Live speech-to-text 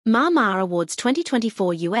Ma Awards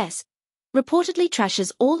 2024 US reportedly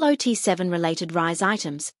trashes all OT7 related RIIZE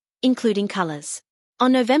items, including colors.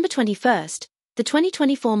 On November 21st, the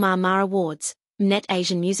 2024 Ma Awards, Net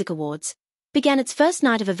Asian Music Awards, began its first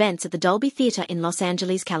night of events at the Dolby Theatre in Los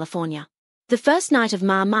Angeles, California. The first night of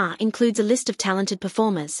Ma includes a list of talented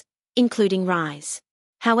performers, including RIIZE.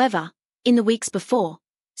 However, in the weeks before,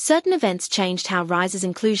 certain events changed how RIIZE's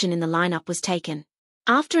inclusion in the lineup was taken.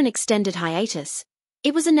 After an extended hiatus,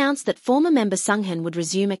 it was announced that former member Sunghan would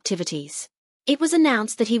resume activities. It was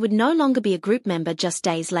announced that he would no longer be a group member just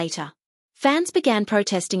days later. Fans began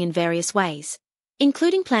protesting in various ways,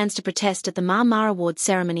 including plans to protest at the Ma Awards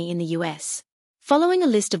ceremony in the US. Following a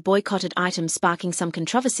list of boycotted items sparking some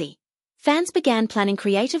controversy, fans began planning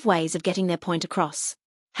creative ways of getting their point across.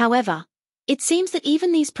 However, it seems that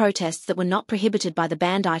even these protests that were not prohibited by the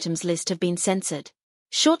banned items list have been censored.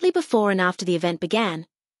 Shortly before and after the event began,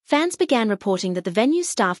 fans began reporting that the venue's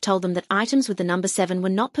staff told them that items with the number 7 were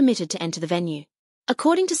not permitted to enter the venue.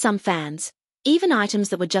 According to some fans, even items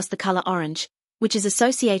that were just the color orange, which is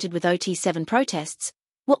associated with OT7 protests,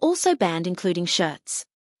 were also banned, including shirts.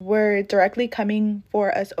 Were directly coming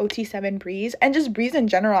for us OT7 RIIZE and just RIIZE in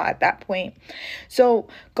general at that point. So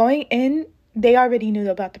going in, they already knew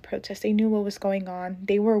about the protest. They knew what was going on.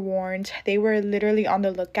 They were warned. They were literally on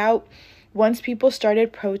the lookout. Once people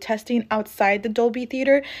started protesting outside the Dolby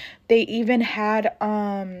Theater, they even had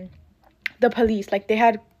the police, like they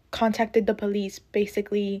had contacted the police,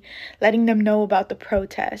 basically letting them know about the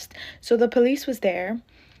protest. So the police was there.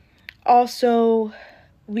 Also,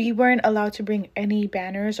 we weren't allowed to bring any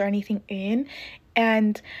banners or anything in.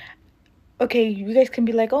 And okay, you guys can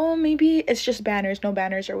be like, oh, maybe it's just banners, no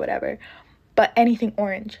banners or whatever. But anything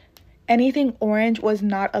orange was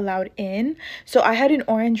not allowed in. So I had an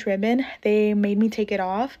orange ribbon. They made me take it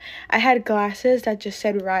off. I had glasses that just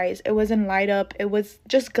said RIIZE. It wasn't light up. It was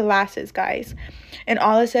just glasses, guys. And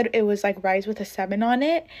all it said, it was like RIIZE with a 7 on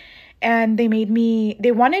it. And they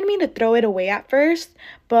wanted me to throw it away at first,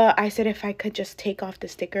 but I said if I could just take off the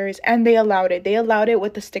stickers, and they allowed it. They allowed it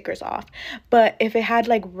with the stickers off. But if it had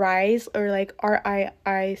like RIIZE or like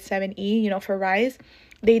RII7E, for RIIZE,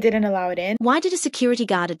 they didn't allow it in. Why did a security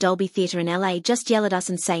guard at Dolby Theatre in LA just yell at us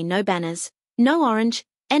and say no banners, no orange,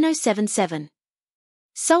 NO77?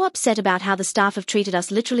 So upset about how the staff have treated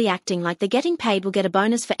us, literally acting like they're getting paid. We'll get a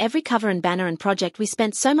bonus for every cover and banner and project we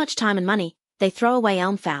spent so much time and money. They throw away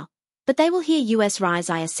Elmfowl, but they will hear US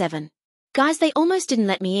RIIZE IS7. Guys, they almost didn't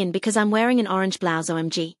let me in because I'm wearing an orange blouse.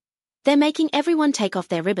 OMG. They're making everyone take off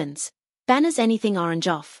their ribbons. Banners, anything orange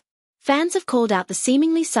off. Fans have called out the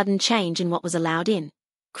seemingly sudden change in what was allowed in,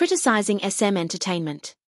 criticizing SM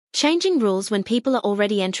Entertainment. Changing rules when people are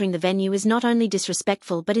already entering the venue is not only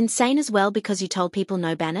disrespectful but insane as well, because you told people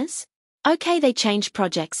no banners? Okay, they changed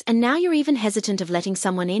projects and now you're even hesitant of letting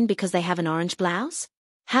someone in because they have an orange blouse?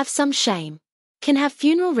 Have some shame. Can have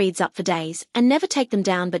funeral wreaths up for days and never take them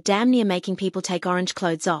down, but damn near making people take orange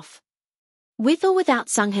clothes off. With or without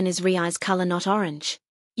Sunghan is RIIZE color not orange.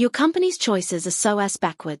 Your company's choices are so ass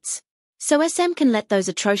backwards. So SM can let those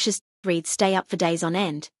atrocious wreaths stay up for days on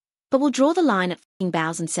end, but will draw the line at f***ing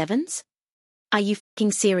bows and 7s? Are you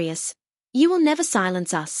f***ing serious? You will never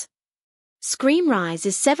silence us. Scream RIIZE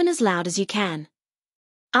is 7 as loud as you can.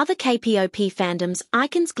 Other KPOP fandoms,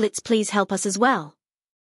 icons, glitz, please help us as well.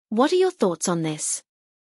 What are your thoughts on this?